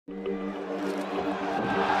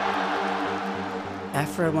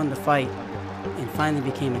After I won the fight and finally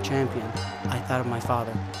became a champion, I thought of my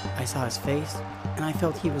father. I saw his face, and I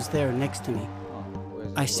felt he was there next to me.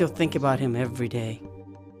 I still think about him every day.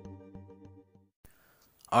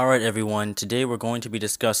 Alright everyone, today we're going to be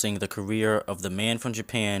discussing the career of the man from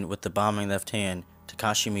Japan with the bombing left hand,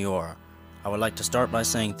 Takashi Miura. I would like to start by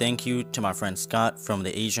saying thank you to my friend Scott from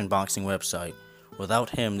the Asian Boxing website. Without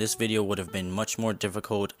him, this video would have been much more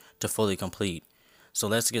difficult to fully complete. So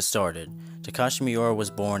let's get started. Takashi Miura was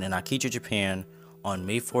born in Akita, Japan on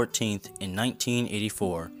May 14th in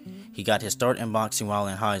 1984. He got his start in boxing while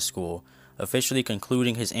in high school, officially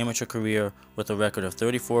concluding his amateur career with a record of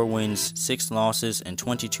 34 wins, 6 losses, and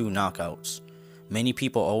 22 knockouts. Many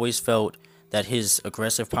people always felt that his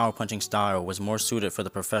aggressive power punching style was more suited for the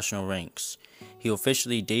professional ranks. He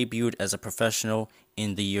officially debuted as a professional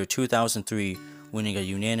in the year 2003, winning a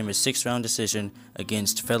unanimous 6-round decision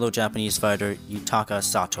against fellow Japanese fighter Yutaka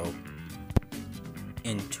Sato.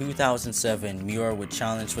 In 2007, Miura would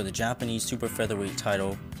challenge for the Japanese super featherweight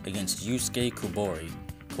title against Yusuke Kobori.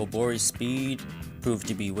 Kobori's speed proved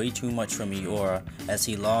to be way too much for Miura, as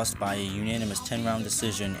he lost by a unanimous 10-round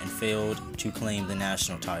decision and failed to claim the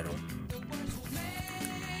national title.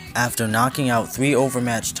 After knocking out 3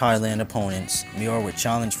 overmatched Thailand opponents, Miura would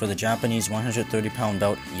challenge for the Japanese 130-pound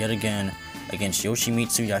belt yet again against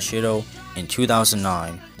Yoshimitsu Yashiro in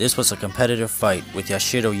 2009. This was a competitive fight, with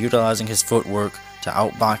Yashiro utilizing his footwork to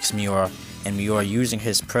outbox Miura, and Miura using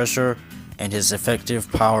his pressure and his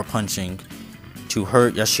effective power punching to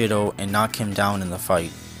hurt Yashiro and knock him down in the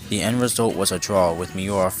fight. The end result was a draw, with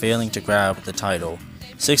Miura failing to grab the title.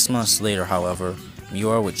 6 months later, however,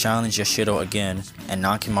 Miura would challenge Yashiro again and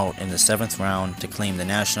knock him out in the 7th round to claim the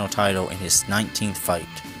national title in his 19th fight.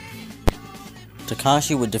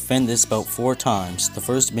 Takashi would defend this belt 4 times, the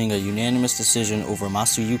first being a unanimous decision over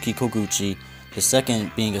Masayuki Koguchi, the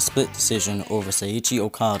second being a split decision over Seiichi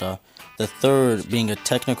Okada, the third being a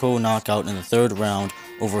technical knockout in the 3rd round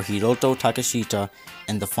over Hiroto Takashita,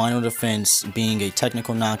 and the final defense being a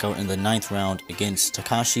technical knockout in the 9th round against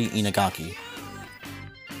Takashi Inagaki.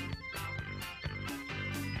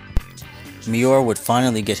 Miura would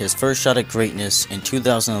finally get his first shot at greatness in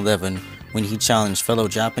 2011 when he challenged fellow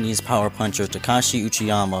Japanese power puncher Takashi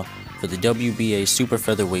Uchiyama for the WBA super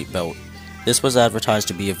featherweight belt. This was advertised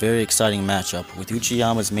to be a very exciting matchup, with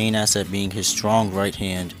Uchiyama's main asset being his strong right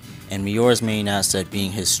hand and Miura's main asset being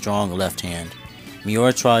his strong left hand.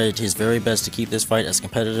 Miura tried his very best to keep this fight as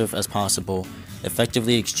competitive as possible,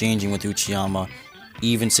 effectively exchanging with Uchiyama,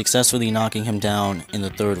 even successfully knocking him down in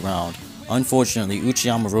the 3rd round. Unfortunately,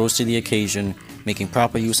 Uchiyama rose to the occasion, making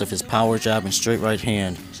proper use of his power jab and straight right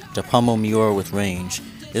hand to pummel Miura with range.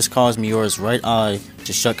 This caused Miura's right eye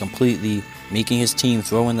to shut completely, making his team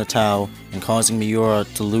throw in the towel and causing Miura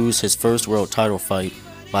to lose his first world title fight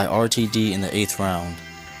by RTD in the 8th round.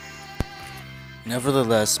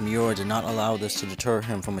 Nevertheless, Miura did not allow this to deter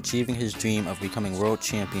him from achieving his dream of becoming world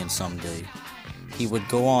champion someday. He would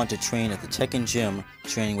go on to train at the Tekken Gym,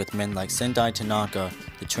 training with men like Sendai Tanaka,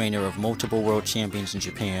 the trainer of multiple world champions in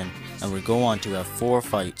Japan, and would go on to have 4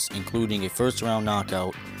 fights, including a 1st-round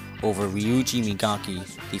knockout over Ryuji Migaki,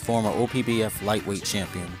 the former OPBF lightweight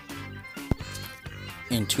champion.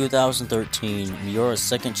 In 2013, Miura's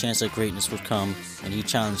second chance at greatness would come, and he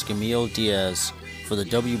challenged Gamil Diaz for the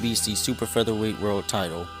WBC super featherweight world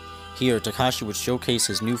title. Here, Takashi would showcase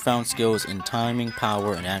his newfound skills in timing,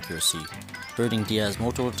 power, and accuracy, hurting Diaz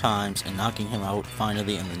multiple times and knocking him out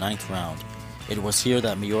finally in the 9th round. It was here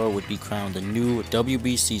that Miura would be crowned the new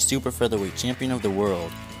WBC super featherweight champion of the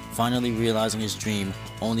world, finally realizing his dream,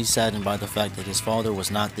 only saddened by the fact that his father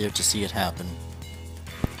was not there to see it happen.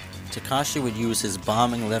 Takashi would use his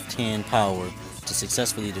bombing left-hand power to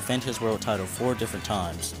successfully defend his world title 4 different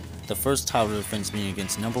times, the first title defense being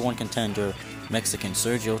against #1 contender Mexican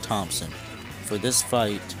Sergio Thompson. For this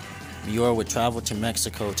fight, Miura would travel to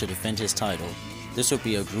Mexico to defend his title. This would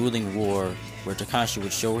be a grueling war where Takashi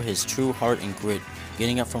would show his true heart and grit,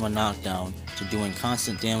 getting up from a knockdown to doing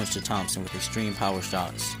constant damage to Thompson with extreme power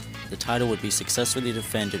shots. The title would be successfully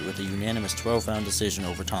defended with a unanimous 12-round decision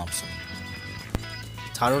over Thompson.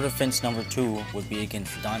 Title defense number 2 would be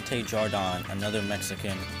against Dante Jardin, another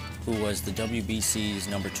Mexican who was the WBC's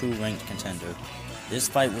number 2 ranked contender. This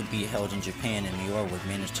fight would be held in Japan, and Miura would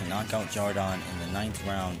manage to knock out Jardin in the 9th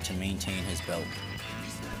round to maintain his belt.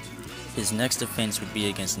 His next defense would be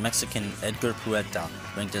against Mexican Edgar Puerta,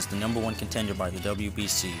 ranked as the #1 contender by the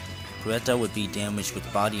WBC. Puerta would be damaged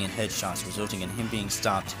with body and head shots, resulting in him being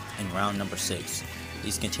stopped in round number 6.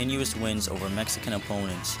 These continuous wins over Mexican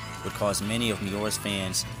opponents would cause many of Miura's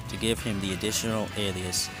fans to give him the additional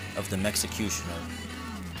alias of the Mexicutioner.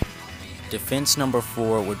 Defense number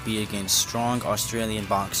 4 would be against strong Australian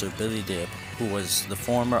boxer Billy Dibb, who was the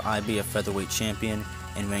former IBF featherweight champion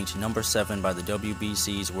and ranked number 7 by the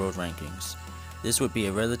WBC's world rankings. This would be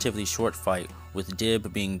a relatively short fight, with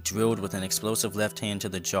Dibb being drilled with an explosive left hand to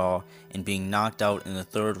the jaw and being knocked out in the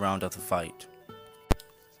 3rd round of the fight.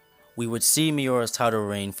 We would see Miura's title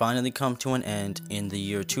reign finally come to an end in the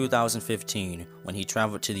year 2015 when he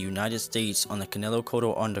traveled to the United States on the Canelo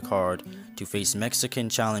Cotto undercard to face Mexican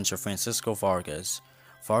challenger Francisco Vargas.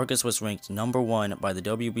 Vargas was ranked number 1 by the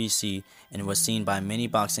WBC and was seen by many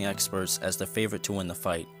boxing experts as the favorite to win the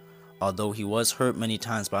fight. Although he was hurt many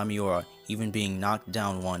times by Miura, even being knocked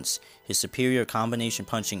down once, his superior combination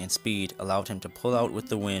punching and speed allowed him to pull out with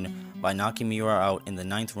the win by knocking Miura out in the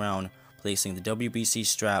 9th round, placing the WBC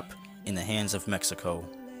strap in the hands of Mexico.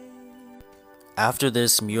 After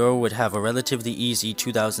this, Miura would have a relatively easy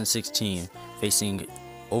 2016, facing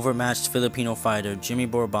overmatched Filipino fighter Jimmy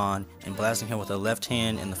Bourbon and blasting him with a left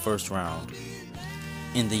hand in the 1st round.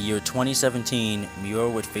 In the year 2017, Miura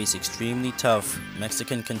would face extremely tough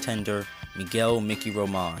Mexican contender Miguel Mickey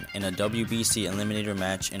Roman in a WBC eliminator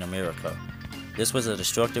match in America. This was a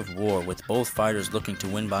destructive war with both fighters looking to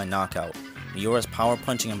win by knockout. Miura's power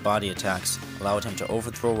punching and body attacks allowed him to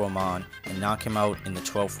overthrow Roman and knock him out in the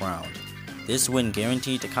 12th round. This win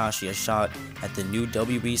guaranteed Takashi a shot at the new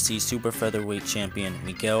WBC super featherweight champion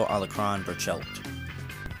Miguel Alacran Berchelt.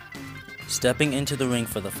 Stepping into the ring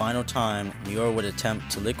for the final time, Miura would attempt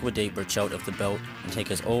to liquidate Berchelt of the belt and take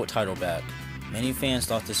his old title back. Many fans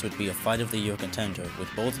thought this would be a fight of the year contender,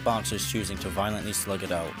 with both boxers choosing to violently slug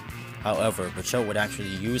it out. However, Berchelt would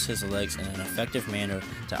actually use his legs in an effective manner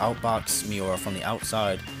to outbox Miura from the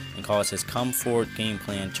outside and cause his come-forward game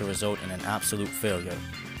plan to result in an absolute failure.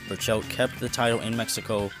 Berchelt kept the title in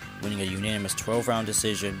Mexico, winning a unanimous 12-round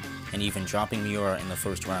decision and even dropping Miura in the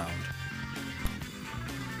 1st round.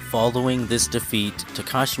 Following this defeat,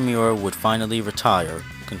 Takashi Miura would finally retire,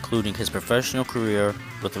 concluding his professional career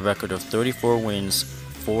with a record of 34 wins,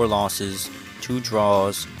 4 losses, 2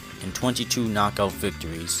 draws, and 22 knockout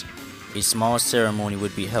victories. A small ceremony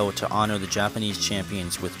would be held to honor the Japanese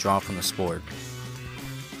champion's withdrawal from the sport.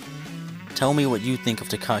 Tell me what you think of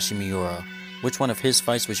Takashi Miura. Which one of his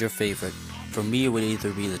fights was your favorite? For me, it would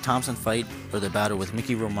either be the Thompson fight or the battle with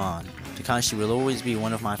Mickey Roman. Takashi will always be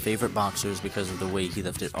one of my favorite boxers because of the way he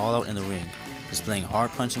left it all out in the ring, displaying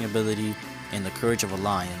hard punching ability and the courage of a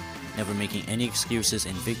lion, never making any excuses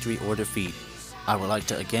in victory or defeat. I would like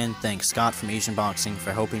to again thank Scott from Asian Boxing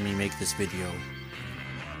for helping me make this video.